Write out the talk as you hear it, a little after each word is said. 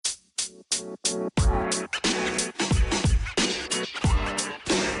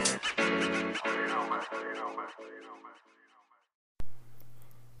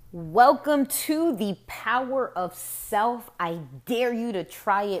Welcome to the Power of Self. I Dare You to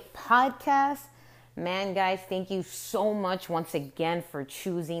Try It podcast. Man, guys, thank you so much once again for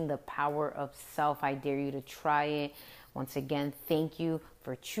choosing the Power of Self. I dare you to try it. Once again, thank you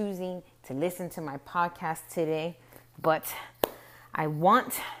for choosing to listen to my podcast today. But I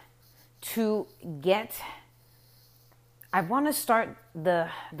want to start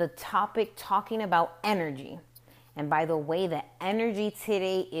the topic talking about energy. And by the way, the energy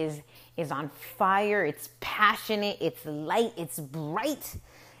today is on fire. It's passionate. It's light. It's bright.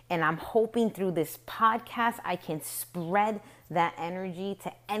 And I'm hoping through this podcast, I can spread that energy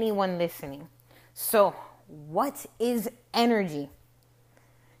to anyone listening. So what is energy?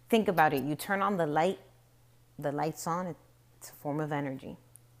 Think about it. You turn on the light's on. It's a form of energy.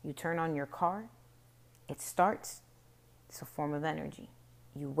 You turn on your car. It starts. It's a form of energy.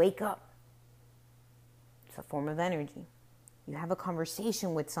 You wake up. It's a form of energy. You have a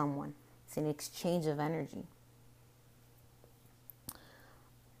conversation with someone. It's an exchange of energy.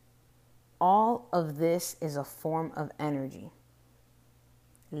 All of this is a form of energy.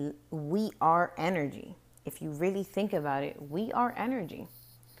 We are energy. If you really think about it, we are energy.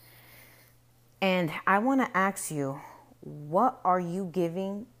 And I want to ask you, what are you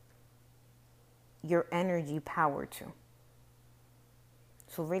giving your energy power to?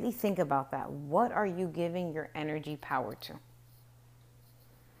 So really think about that. What are you giving your energy power to?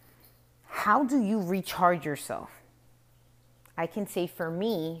 How do you recharge yourself? I can say for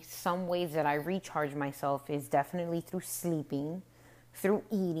me, some ways that I recharge myself is definitely through sleeping, through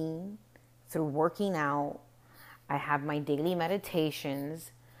eating, through working out. I have my daily meditations.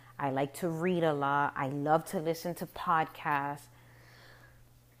 I like to read a lot. I love to listen to podcasts.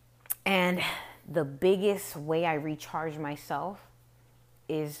 And the biggest way I recharge myself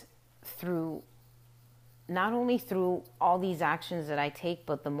is through, not only through all these actions that I take,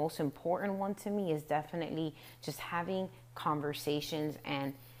 but the most important one to me is definitely just having conversations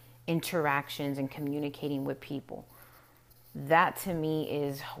and interactions and communicating with people. That to me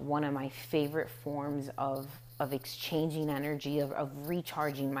is one of my favorite forms of exchanging energy, of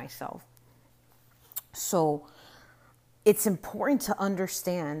recharging myself. So it's important to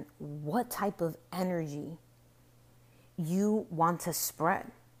understand what type of energy you want to spread.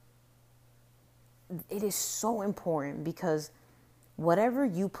 It is so important because whatever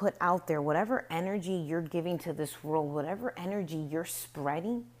you put out there, whatever energy you're giving to this world, whatever energy you're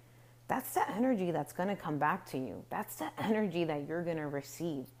spreading, that's the energy that's going to come back to you. That's the energy that you're going to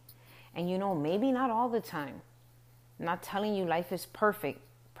receive. And maybe not all the time. I'm not telling you life is perfect.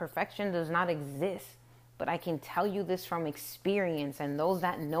 Perfection does not exist. But I can tell you this from experience, and those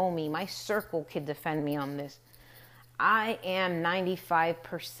that know me, my circle could defend me on this. I am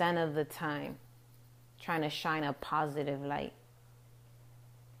 95% of the time trying to shine a positive light.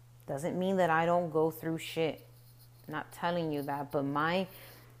 Doesn't mean that I don't go through shit. I'm not telling you that, but my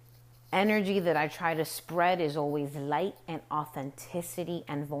energy that I try to spread is always light and authenticity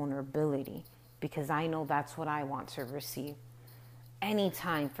and vulnerability, because I know that's what I want to receive.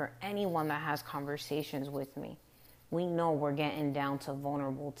 Anytime for anyone that has conversations with me, we know we're getting down to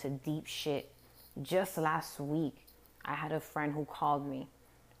vulnerable, to deep shit. Just last week, I had a friend who called me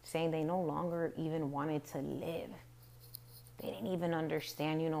saying they no longer even wanted to live. They didn't even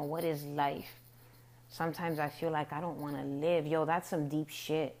understand, what is life. Sometimes I feel like I don't want to live. Yo, that's some deep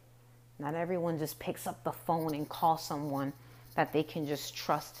shit. Not everyone just picks up the phone and calls someone that they can just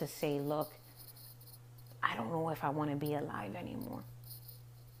trust to say, look, I don't know if I want to be alive anymore.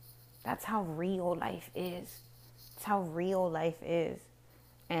 That's how real life is. That's how real life is.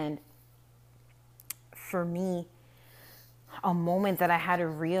 And for me, a moment that I had to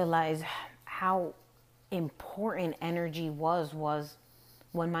realize how important energy was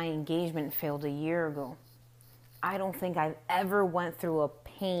when my engagement failed a year ago. I don't think I've ever went through a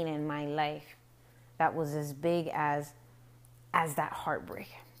pain in my life that was as big as that heartbreak.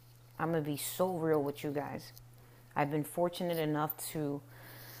 I'm going to be so real with you guys. I've been fortunate enough to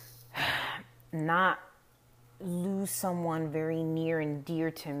not lose someone very near and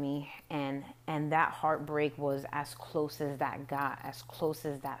dear to me, and that heartbreak was as close as that got, as close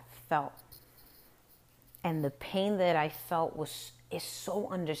as that felt. And the pain that I felt is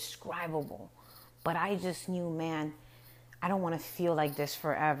so indescribable. But I just knew, man, I don't want to feel like this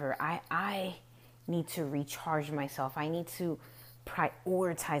forever. I need to recharge myself. I need to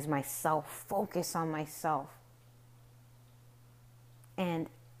prioritize myself, focus on myself. And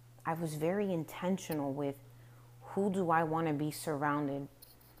I was very intentional with who do I want to be surrounded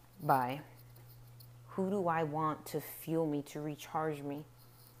by? Who do I want to fuel me, to recharge me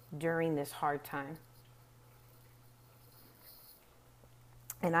during this hard time?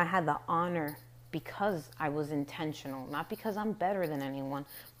 And I had the honor, because I was intentional, not because I'm better than anyone,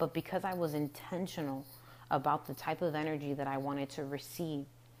 but because I was intentional about the type of energy that I wanted to receive.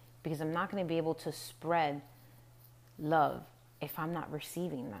 Because I'm not going to be able to spread love if I'm not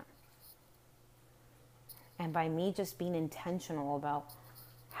receiving that. And by me just being intentional about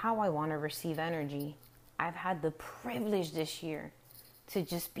how I want to receive energy, I've had the privilege this year to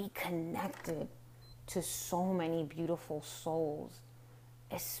just be connected to so many beautiful souls,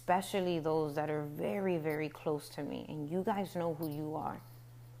 especially those that are very, very close to me. And you guys know who you are.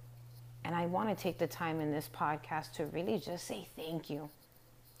 And I want to take the time in this podcast to really just say thank you.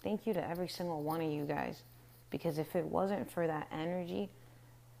 Thank you to every single one of you guys. Because if it wasn't for that energy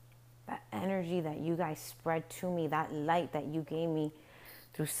that you guys spread to me, that light that you gave me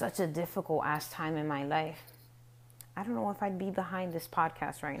through such a difficult ass time in my life, I don't know if I'd be behind this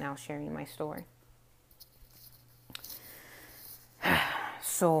podcast right now sharing my story.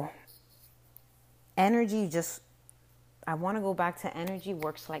 So energy I want to go back to energy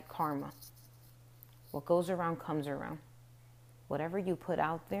works like karma. What goes around comes around. Whatever you put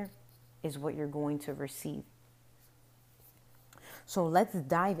out there is what you're going to receive. So let's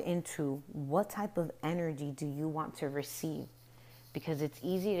dive into what type of energy do you want to receive? Because it's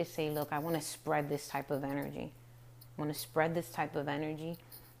easy to say, look, I want to spread this type of energy. I want to spread this type of energy.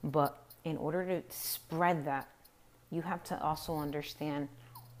 But in order to spread that, you have to also understand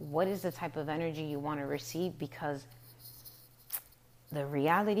what is the type of energy you want to receive, because the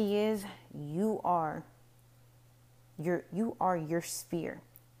reality is you are your sphere.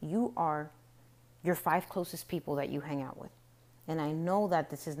 You are your 5 closest people that you hang out with. And I know that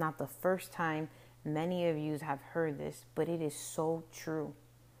this is not the first time many of you have heard this, but it is so true.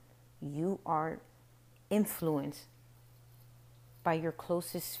 You are influenced by your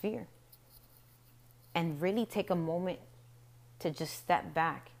closest sphere. And really take a moment to just step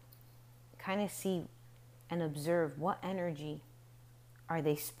back, kind of see and observe what energy are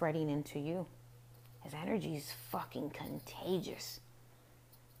they spreading into you. Because energy is fucking contagious.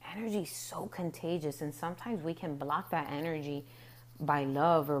 Energy is so contagious, and sometimes we can block that energy by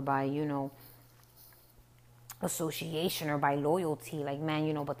love or by, association or by loyalty. Like,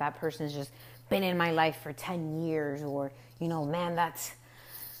 man, but that person's just been in my life for 10 years, or, man, that's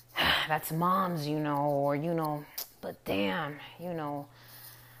mom's, or, but damn,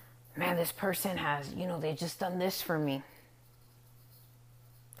 man, this person has, they just done this for me.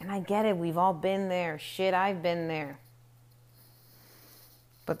 And I get it. We've all been there. Shit, I've been there.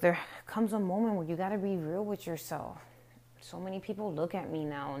 But there comes a moment where you got to be real with yourself. So many people look at me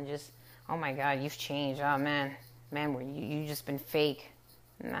now and just, oh my God, you've changed. Oh man, you just been fake.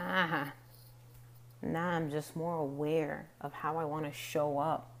 Nah, I'm just more aware of how I want to show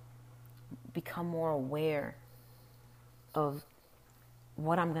up. Become more aware of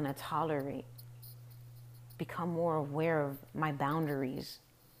what I'm going to tolerate. Become more aware of my boundaries,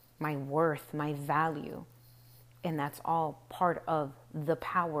 my worth, my value. And that's all part of the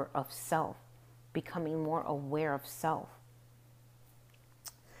power of self, becoming more aware of self.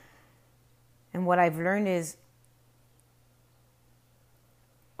 And what I've learned is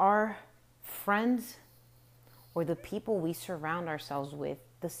our friends or the people we surround ourselves with,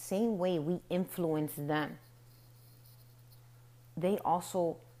 the same way we influence them, they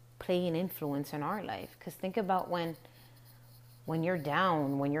also play an influence in our life. Because think about when you're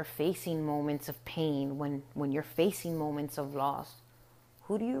down, when you're facing moments of pain, when you're facing moments of loss,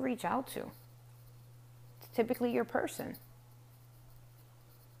 who do you reach out to? It's typically your person.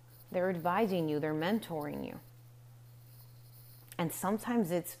 They're advising you, they're mentoring you. And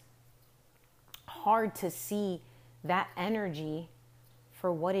sometimes it's hard to see that energy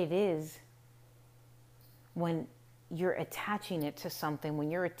for what it is when you're attaching it to something,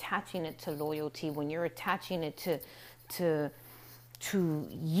 when you're attaching it to loyalty, when you're attaching it to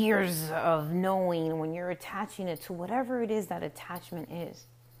years of knowing, when you're attaching it to whatever it is that attachment is,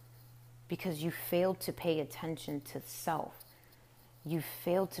 because you failed to pay attention to self. You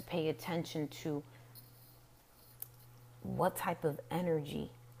failed to pay attention to what type of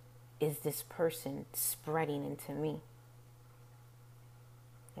energy is this person spreading into me.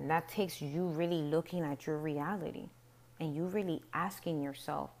 And that takes you really looking at your reality and you really asking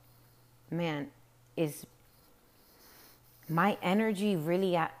yourself, man, is my energy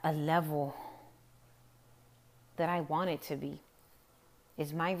really at a level that I want it to be?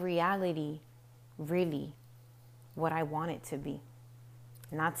 Is my reality really what I want it to be?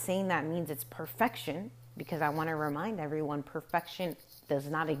 Not saying that means it's perfection, because I want to remind everyone perfection does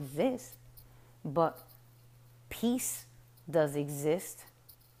not exist. But peace does exist.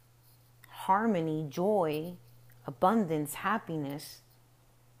 Harmony, joy, abundance, happiness,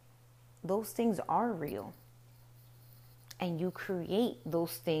 those things are real. And you create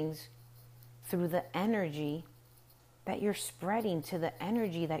those things through the energy that you're spreading to the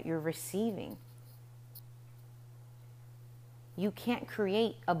energy that you're receiving. You can't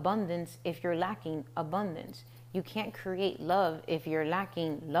create abundance if you're lacking abundance. You can't create love if you're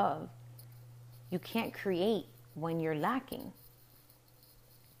lacking love. You can't create when you're lacking.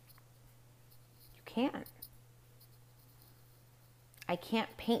 You can't. I can't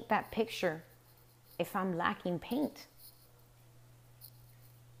paint that picture if I'm lacking paint.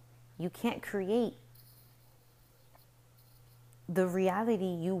 You can't create the reality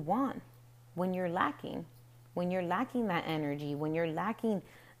you want when you're lacking. When you're lacking that energy, when you're lacking,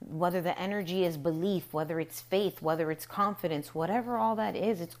 whether the energy is belief, whether it's faith, whether it's confidence, whatever all that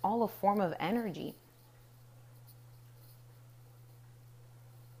is, it's all a form of energy.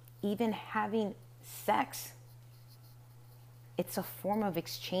 Even having sex, it's a form of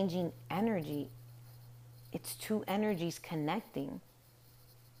exchanging energy. It's two energies connecting.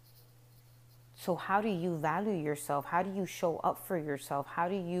 So how do you value yourself? How do you show up for yourself? How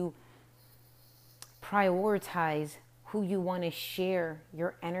do you prioritize who you want to share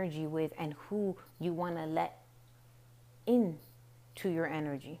your energy with and who you want to let in to your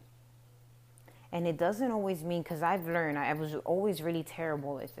energy? And it doesn't always mean, because I've learned, I was always really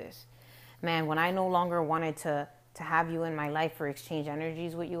terrible at this. Man, when I no longer wanted to have you in my life or exchange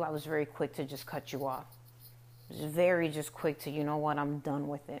energies with you, I was very quick to just cut you off. I was very just quick to, you know what, I'm done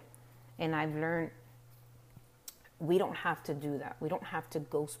with it. And I've learned we don't have to do that. We don't have to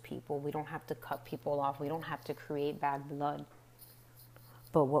ghost people. We don't have to cut people off. We don't have to create bad blood.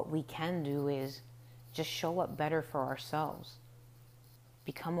 But what we can do is just show up better for ourselves.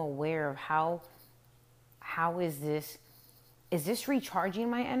 Become aware of how is this recharging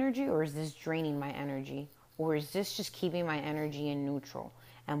my energy, or is this draining my energy? Or is this just keeping my energy in neutral?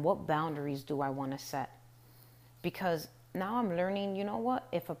 And what boundaries do I want to set? Because now I'm learning, you know what?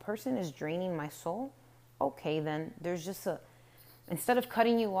 If a person is draining my soul, okay, then there's just instead of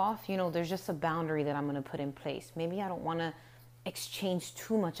cutting you off, there's just a boundary that I'm going to put in place. Maybe I don't want to exchange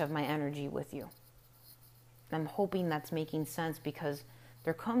too much of my energy with you. I'm hoping that's making sense, because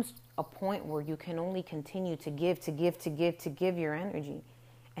there comes a point where you can only continue to give your energy.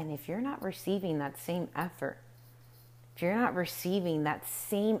 And if you're not receiving that same effort, if you're not receiving that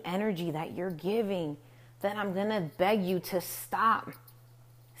same energy that you're giving, then I'm going to beg you to stop.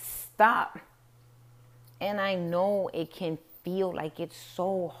 Stop. And I know it can feel like it's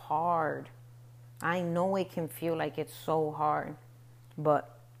so hard. I know it can feel like it's so hard.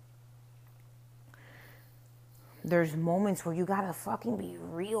 But there's moments where you gotta fucking be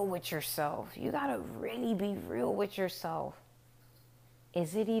real with yourself. You gotta really be real with yourself.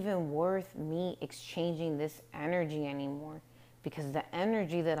 Is it even worth me exchanging this energy anymore? Because the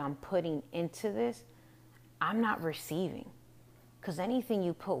energy that I'm putting into this, I'm not receiving. Because anything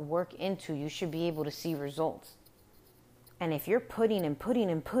you put work into, you should be able to see results. And if you're putting and putting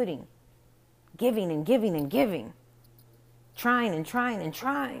and putting, giving and giving and giving, trying and trying and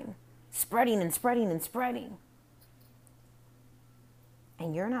trying, spreading and spreading and spreading,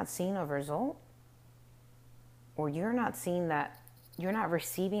 and you're not seeing a result, or you're not seeing that, you're not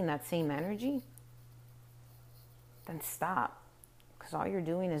receiving that same energy, then stop. Because all you're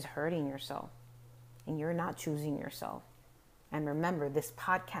doing is hurting yourself, and you're not choosing yourself. And remember, this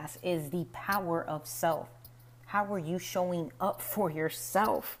podcast is the power of self. How are you showing up for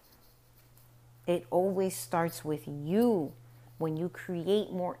yourself? It always starts with you. When you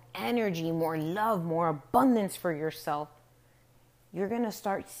create more energy, more love, more abundance for yourself, you're going to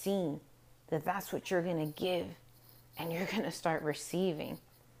start seeing that that's what you're going to give, and you're going to start receiving.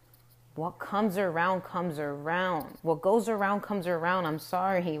 What comes around comes around. What goes around comes around. I'm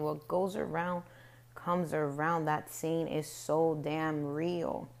sorry. What goes around comes around. That saying is so damn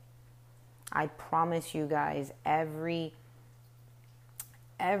real. I promise you guys, every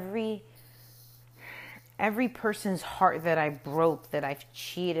person's heart that I broke, that I've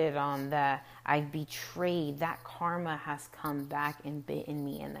cheated on, that I've betrayed, that karma has come back and bitten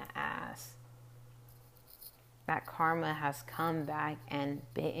me in the ass. That karma has come back and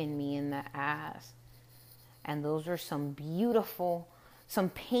bitten me in the ass. And those are some beautiful, some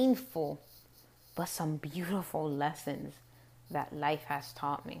painful, but some beautiful lessons that life has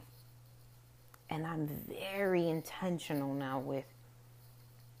taught me. And I'm very intentional now with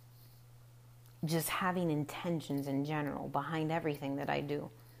just having intentions in general behind everything that I do.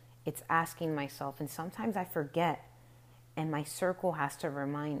 It's asking myself, and sometimes I forget, and my circle has to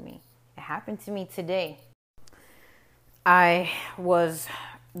remind me. It happened to me today. I was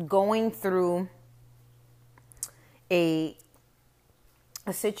going through a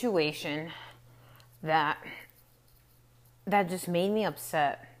situation that just made me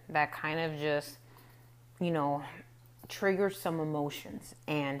upset, that kind of just, triggered some emotions.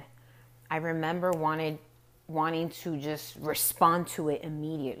 And I remember wanting to just respond to it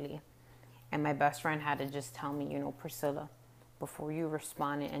immediately. And my best friend had to just tell me, Priscilla, before you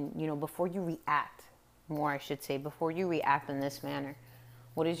respond and, before you react, more I should say, before you react in this manner,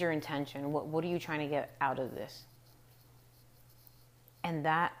 what is your intention? What are you trying to get out of this? And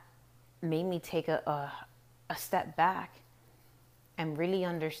that made me take a step back and really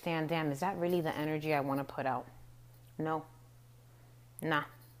understand, damn, is that really the energy I want to put out? No. Nah.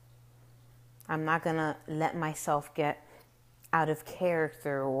 I'm not going to let myself get out of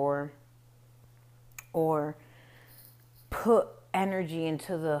character or put energy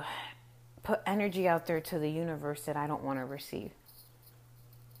out there to the universe that I don't want to receive.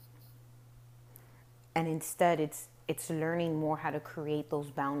 And instead, it's learning more how to create those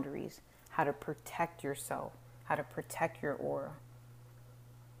boundaries, how to protect yourself, how to protect your aura.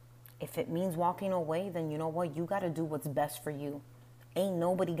 If it means walking away, then you know what? You got to do what's best for you. Ain't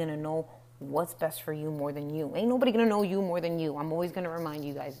nobody going to know what's best for you more than you. Ain't nobody going to know you more than you. I'm always going to remind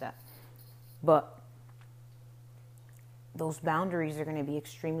you guys that. But those boundaries are going to be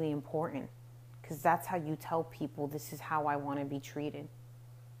extremely important, because that's how you tell people, this is how I want to be treated.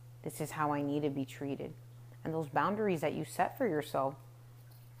 This is how I need to be treated. And those boundaries that you set for yourself,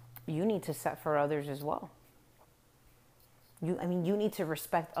 you need to set for others as well. You need to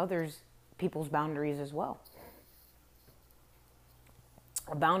respect people's boundaries as well.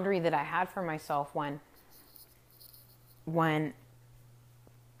 A boundary that I had for myself when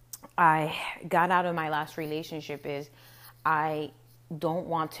I got out of my last relationship is I don't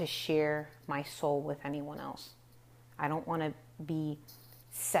want to share my soul with anyone else. I don't want to be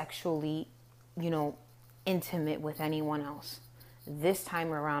sexually, intimate with anyone else. This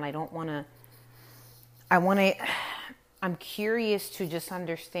time around, I'm curious to just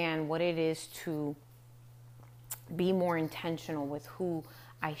understand what it is to be more intentional with who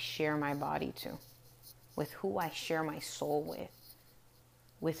I share my body to, with who I share my soul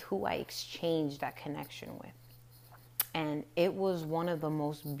with who I exchange that connection with. And it was one of the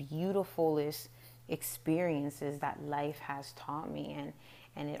most beautifulest experiences that life has taught me.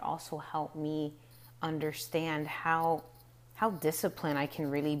 And it also helped me understand how disciplined I can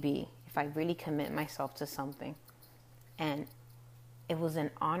really be if I really commit myself to something. And it was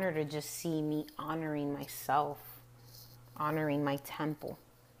an honor to just see me honoring myself, honoring my temple.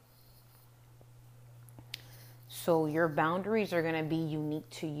 So your boundaries are going to be unique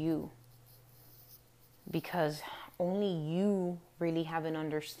to you, because only you really have an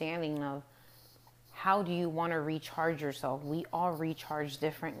understanding of how do you want to recharge yourself. We all recharge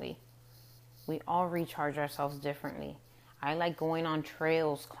differently. We all recharge ourselves differently. I like going on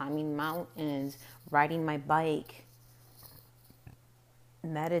trails, climbing mountains, riding my bike,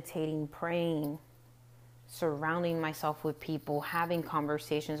 meditating, praying, surrounding myself with people, having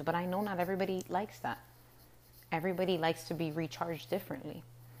conversations. But I know not everybody likes that. Everybody likes to be recharged differently.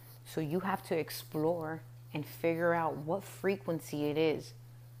 So you have to explore and figure out what frequency it is.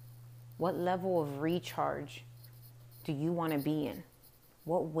 What level of recharge do you want to be in?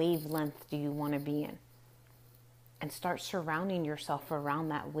 What wavelength do you want to be in? And start surrounding yourself around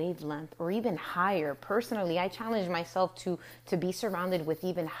that wavelength, or even higher. Personally, I challenge myself to be surrounded with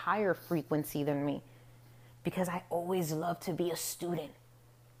even higher frequency than me, because I always love to be a student.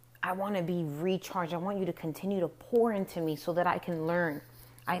 I want to be recharged. I want you to continue to pour into me so that I can learn.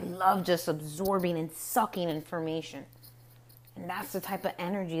 I love just absorbing and sucking information. And that's the type of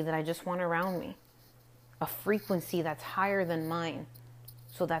energy that I just want around me. A frequency that's higher than mine,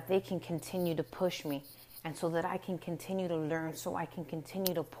 so that they can continue to push me, and so that I can continue to learn, so I can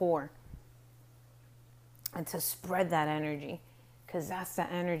continue to pour and to spread that energy, because that's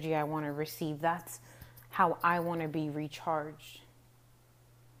the energy I want to receive. That's how I want to be recharged.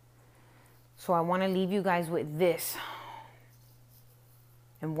 So I want to leave you guys with this.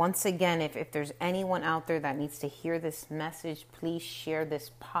 And once again, if there's anyone out there that needs to hear this message, please share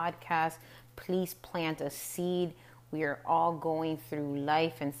this podcast. Please plant a seed. We are all going through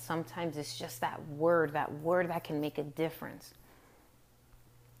life, and sometimes it's just that word that can make a difference.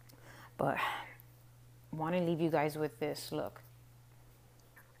 But I want to leave you guys with this. Look,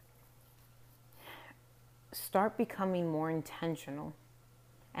 start becoming more intentional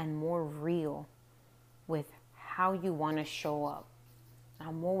and more real with how you want to show up.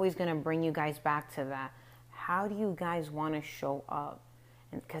 I'm always going to bring you guys back to that. How do you guys want to show up?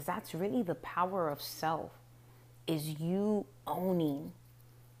 And because that's really the power of self, is you owning,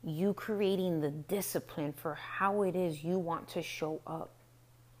 you creating the discipline for how it is you want to show up.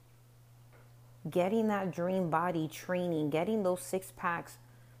 Getting that dream body, training, getting those 6-packs,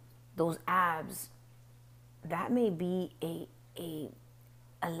 those abs, that may be a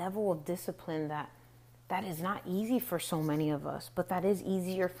level of discipline that is not easy for so many of us, but that is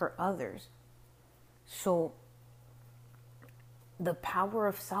easier for others. So the power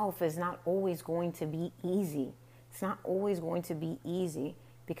of self is not always going to be easy. It's not always going to be easy,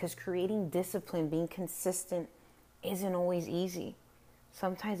 because creating discipline, being consistent, isn't always easy.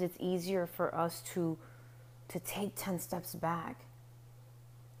 Sometimes it's easier for us to take 10 steps back,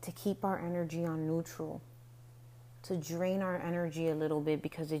 to keep our energy on neutral, to drain our energy a little bit,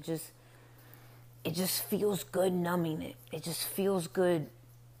 because it just feels good numbing it. It just feels good,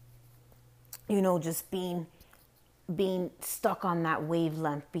 just being stuck on that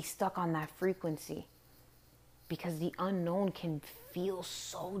wavelength, be stuck on that frequency, because the unknown can feel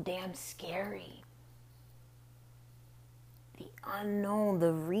so damn scary. The unknown,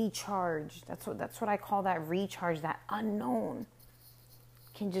 the recharge, that's what I call that recharge, that unknown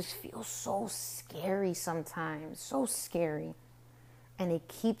can just feel so scary sometimes, so scary. And it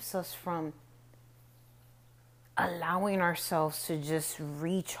keeps us from allowing ourselves to just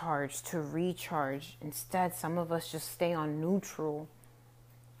recharge. Instead, some of us just stay on neutral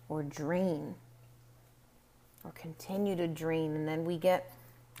or drain or continue to drain. And then we get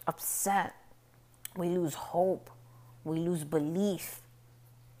upset. We lose hope. We lose belief.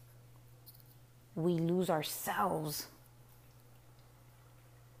 We lose ourselves,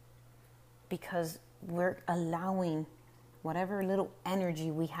 because we're allowing whatever little energy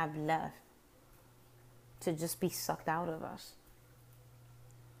we have left to just be sucked out of us.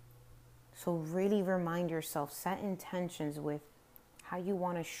 So really remind yourself, set intentions with how you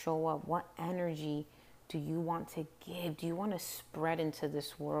want to show up. What energy do you want to give? Do you want to spread into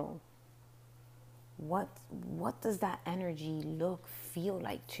this world? What does that energy look, feel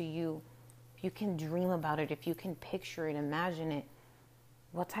like to you? If you can dream about it, if you can picture it, imagine it,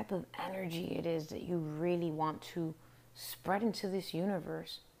 what type of energy it is that you really want to spread into this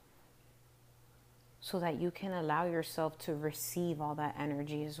universe, so that you can allow yourself to receive all that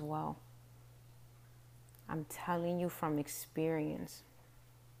energy as well. I'm telling you from experience.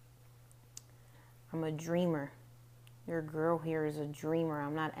 I'm a dreamer. Your girl here is a dreamer.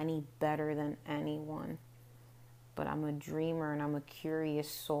 I'm not any better than anyone, but I'm a dreamer, and I'm a curious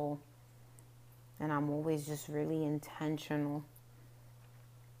soul, and I'm always just really intentional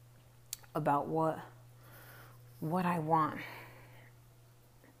about what I want.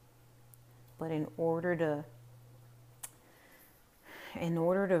 But in order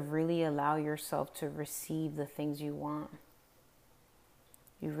to really allow yourself to receive the things you want,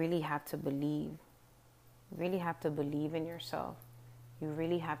 you really have to believe. You really have to believe in yourself. You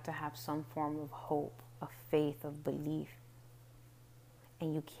really have to have some form of hope, of faith, of belief.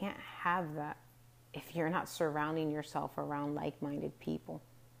 And you can't have that if you're not surrounding yourself around like-minded people.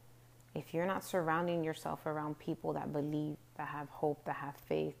 If you're not surrounding yourself around people that believe, that have hope, that have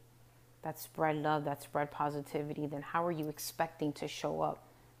faith, that spread love, that spread positivity, then how are you expecting to show up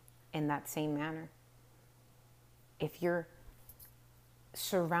in that same manner? If you're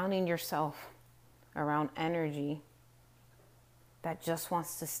surrounding yourself around energy that just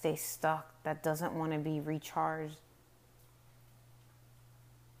wants to stay stuck, that doesn't want to be recharged,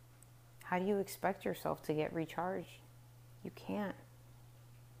 how do you expect yourself to get recharged? You can't.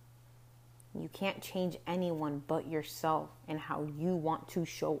 You can't change anyone but yourself and how you want to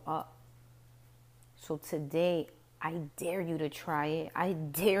show up. So today, I dare you to try it. I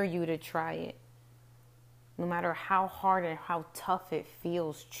dare you to try it. No matter how hard and how tough it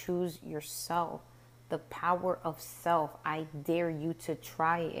feels, choose yourself. The power of self. I dare you to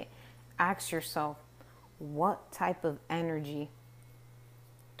try it. Ask yourself, what type of energy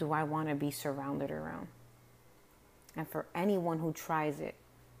do I want to be surrounded around? And for anyone who tries it,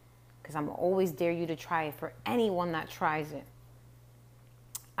 because I'm always dare you to try it, for anyone that tries it,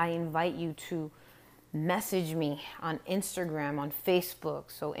 I invite you to message me on Instagram, on Facebook.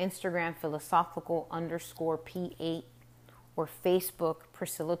 So Instagram, philosophical_P8, or Facebook,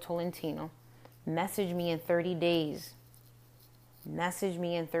 Priscilla Tolentino. Message me in 30 days. Message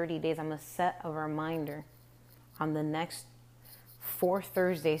me in 30 days. I'm going to set a reminder on the next 4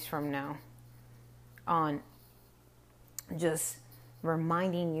 Thursdays from now on just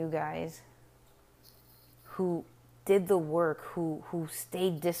reminding you guys who did the work, who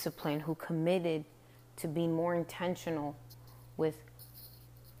stayed disciplined, who committed to being more intentional with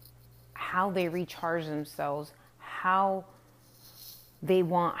how they recharge themselves, how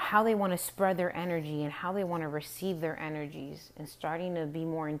how they want to spread their energy and how they want to receive their energies, and starting to be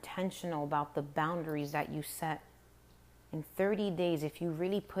more intentional about the boundaries that you set. In 30 days, if you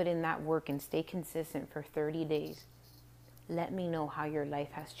really put in that work and stay consistent for 30 days, let me know how your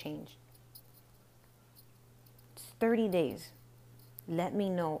life has changed. It's 30 days. Let me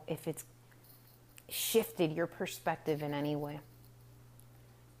know if it's shifted your perspective in any way.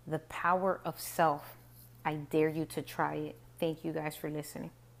 The power of self. I dare you to try it. Thank you guys for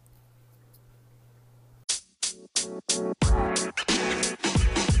listening.